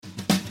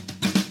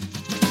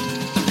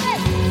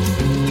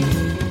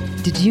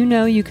Did you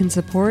know you can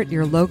support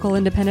your local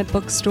independent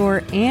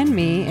bookstore and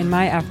me in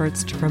my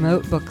efforts to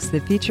promote books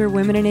that feature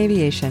women in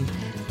aviation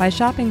by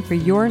shopping for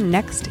your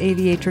next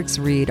Aviatrix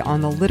read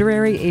on the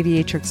Literary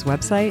Aviatrix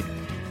website?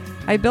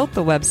 I built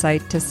the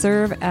website to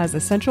serve as a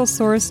central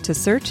source to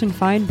search and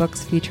find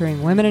books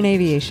featuring women in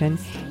aviation,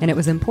 and it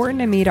was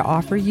important to me to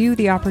offer you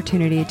the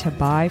opportunity to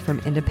buy from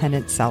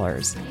independent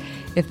sellers.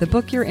 If the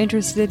book you're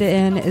interested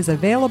in is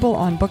available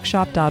on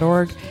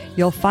bookshop.org,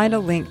 you'll find a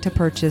link to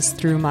purchase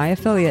through my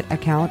affiliate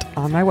account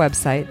on my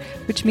website,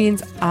 which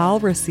means I'll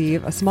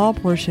receive a small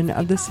portion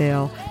of the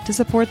sale to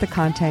support the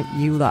content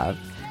you love.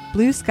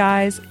 Blue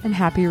skies and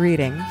happy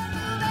reading.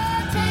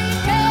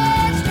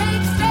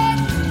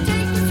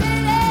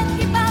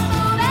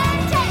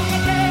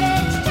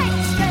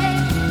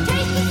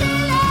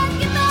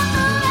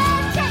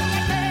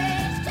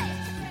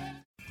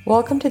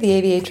 Welcome to the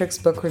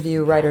Aviatrix Book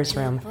Review Writer's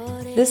Room.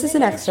 This is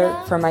an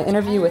excerpt from my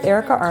interview with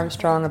Erica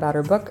Armstrong about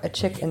her book, A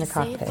Chick in the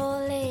Cockpit.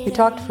 We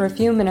talked for a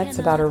few minutes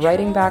about her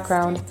writing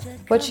background,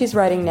 what she's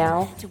writing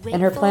now,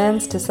 and her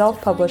plans to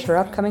self-publish her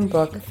upcoming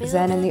book,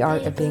 Zen and the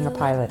Art of Being a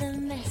Pilot.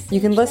 You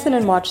can listen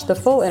and watch the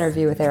full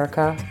interview with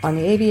Erica on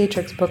the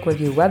Aviatrix Book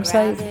Review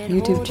website,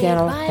 YouTube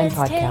channel, and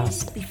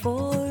podcast.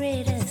 Before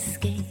it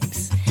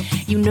escapes,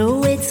 you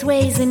know its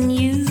ways and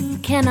you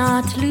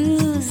cannot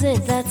lose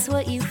it. That's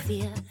what you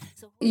fear.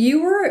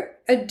 You were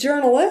a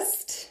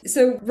journalist,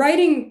 so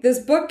writing this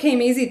book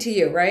came easy to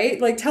you,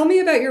 right? Like, tell me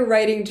about your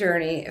writing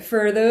journey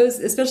for those,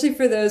 especially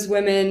for those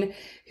women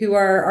who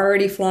are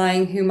already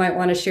flying, who might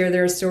want to share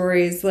their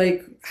stories.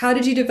 Like, how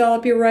did you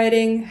develop your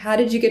writing? How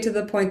did you get to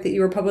the point that you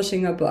were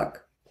publishing a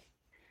book?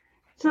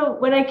 So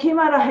when I came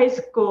out of high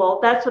school,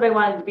 that's what I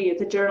wanted to be,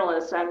 as a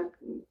journalist. I'm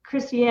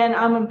Christiane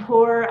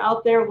Amanpour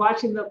out there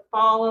watching the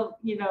fall of,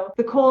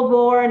 the Cold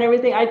War and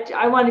everything.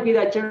 I wanted to be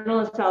that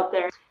journalist out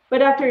there.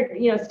 But after,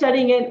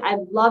 studying it, I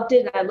loved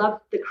it. I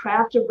loved the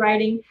craft of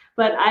writing,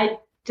 but I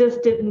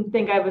just didn't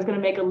think I was going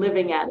to make a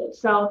living at it.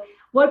 So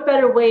what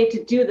better way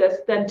to do this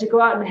than to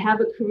go out and have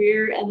a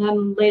career and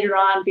then later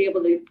on be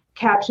able to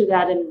capture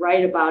that and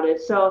write about it.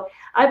 So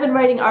I've been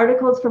writing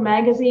articles for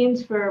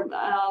magazines for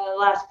the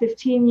last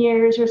 15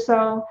 years or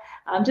so,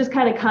 just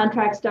kind of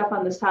contract stuff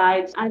on the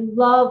sides. I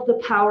love the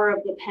power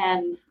of the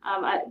pen.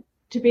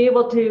 To be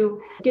able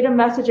to get a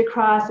message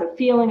across, a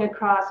feeling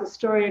across, a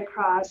story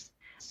across.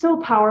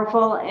 So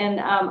powerful, and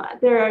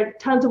there are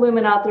tons of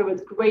women out there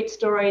with great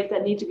stories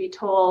that need to be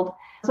told.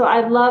 So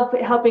I love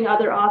helping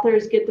other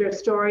authors get their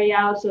story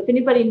out. So if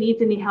anybody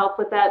needs any help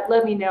with that,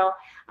 let me know.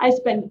 I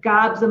spent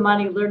gobs of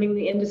money learning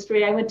the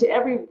industry. I went to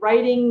every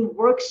writing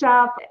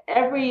workshop,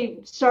 every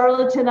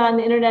charlatan on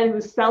the internet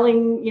who's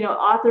selling,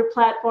 author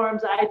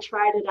platforms. I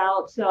tried it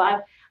out. So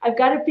I've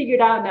got it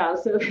figured out now.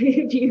 So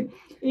if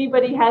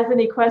anybody has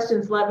any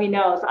questions, let me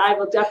know. So I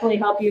will definitely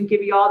help you and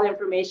give you all the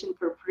information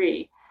for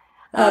free.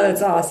 Oh,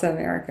 that's awesome,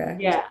 Erica.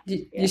 Yeah.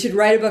 You should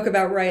write a book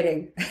about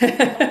writing.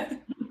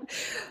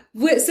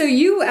 So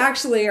you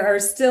actually are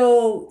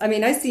still,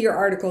 I see your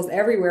articles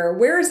everywhere.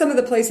 Where are some of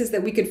the places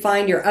that we could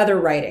find your other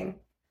writing?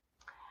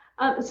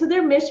 So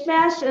they're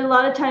mishmash, and a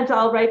lot of times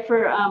I'll write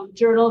for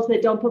journals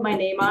that don't put my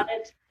name on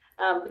it.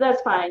 But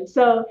that's fine.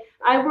 So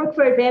I work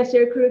for Advanced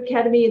Aircrew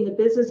Academy in the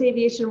business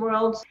aviation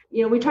world.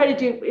 We try to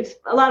do,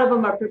 a lot of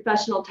them are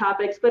professional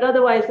topics, but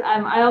otherwise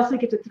I also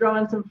get to throw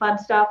in some fun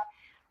stuff.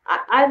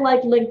 I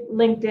like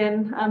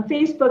LinkedIn.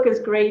 Facebook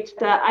is great.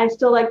 I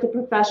still like the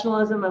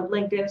professionalism of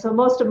LinkedIn. So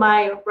most of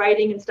my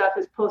writing and stuff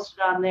is posted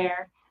on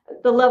there.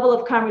 The level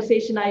of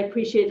conversation I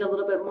appreciate a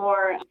little bit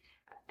more.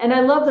 And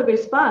I love the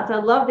response. I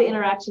love the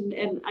interaction.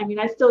 And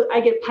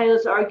I get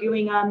pilots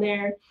arguing on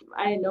there.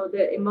 I know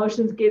the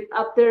emotions get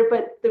up there,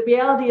 but the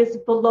reality is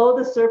below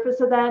the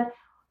surface of that.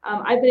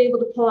 I've been able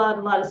to pull out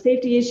a lot of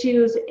safety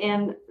issues,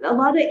 and a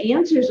lot of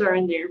answers are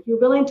in there. If you're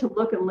willing to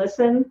look and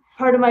listen,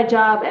 part of my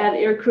job at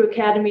Aircrew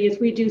Academy is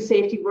we do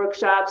safety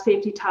workshops,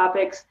 safety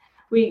topics.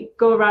 We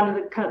go around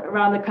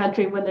the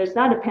country when there's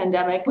not a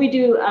pandemic. We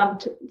do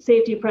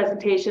safety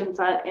presentations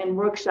and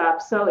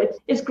workshops. So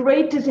it's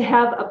great to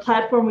have a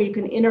platform where you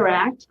can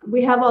interact.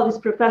 We have all these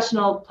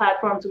professional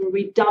platforms where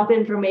we dump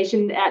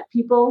information at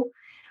people,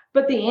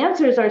 but the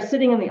answers are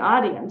sitting in the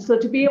audience. So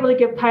to be able to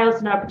give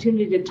pilots an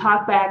opportunity to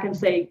talk back and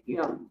say,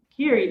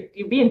 here,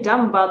 you're being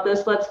dumb about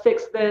this, let's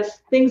fix this.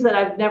 Things that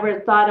I've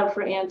never thought of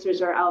for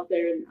answers are out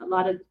there. And a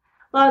lot of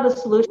the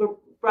solutions were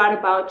brought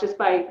about just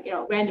by,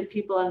 random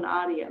people in the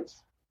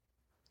audience.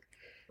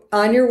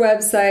 On your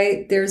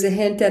website, there's a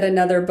hint at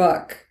another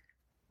book.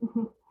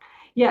 Mm-hmm.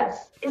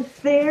 Yes, it's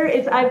there.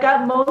 I've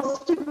got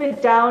most of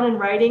it down in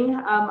writing.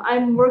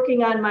 I'm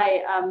working on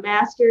my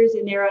master's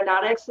in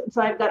aeronautics, and so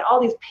I've got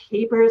all these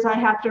papers I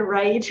have to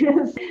write,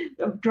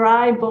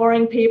 dry,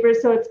 boring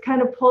papers. So it's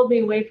kind of pulled me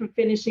away from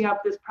finishing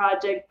up this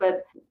project,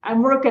 but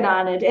I'm working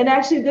on it. And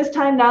actually, this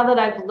time, now that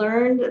I've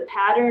learned the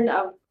pattern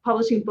of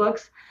publishing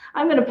books,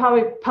 I'm going to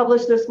probably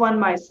publish this one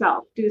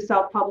myself, do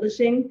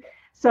self-publishing.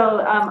 So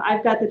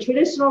I've got the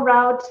traditional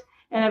route,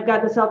 and I've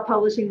got the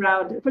self-publishing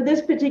route. For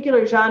this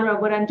particular genre,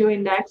 what I'm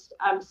doing next,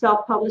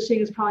 self-publishing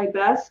is probably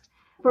best.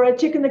 For A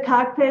Chick in the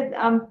Cockpit,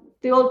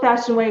 the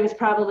old-fashioned way was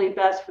probably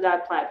best for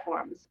that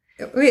platforms.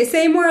 Okay,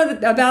 say more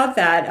about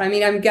that. I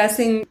mean, I'm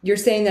guessing you're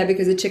saying that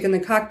because the Chick in the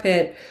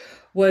Cockpit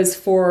was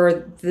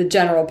for the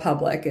general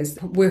public, is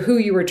who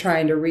you were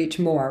trying to reach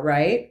more,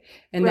 right?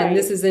 And then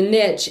this is a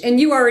niche, and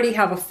you already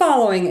have a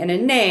following and a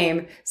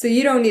name, so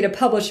you don't need a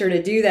publisher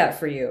to do that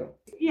for you.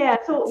 Yeah,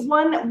 so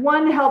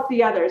one helped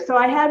the other. So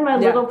I had my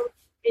little,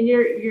 and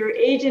your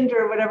agent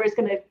or whatever is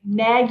going to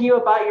nag you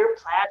about your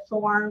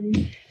platform.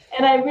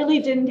 And I really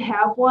didn't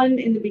have one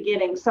in the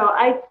beginning. So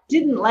I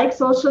didn't like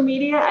social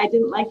media. I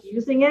didn't like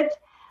using it.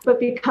 But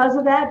because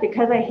of that,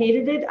 because I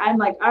hated it, I'm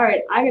like, all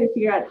right, I got to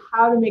figure out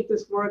how to make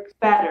this work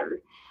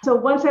better. So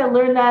once I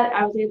learned that,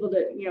 I was able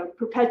to,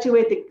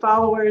 perpetuate the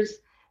followers.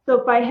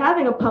 So by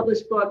having a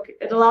published book,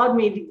 it allowed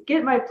me to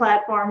get my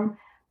platform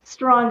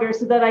stronger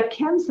so that I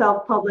can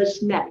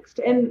self-publish next.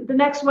 And the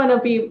next one will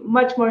be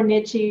much more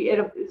niche-y.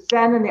 It'll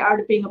Zen and the Art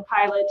of Being a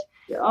Pilot.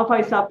 I'll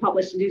probably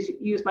self-publish and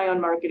use my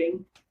own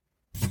marketing.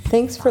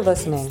 Thanks for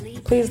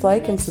listening. Please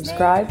like and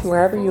subscribe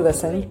wherever you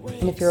listen.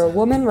 And if you're a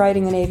woman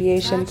writing in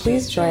aviation,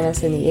 please join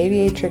us in the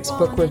Aviatrix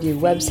Book Review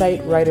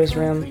website, Writer's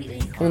Room,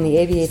 and in the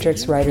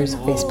Aviatrix Writers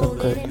Facebook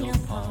group.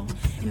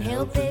 And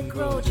help it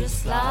grow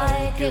just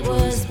like it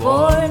was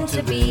born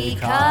to be.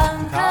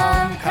 Come,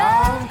 come,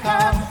 come,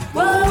 come.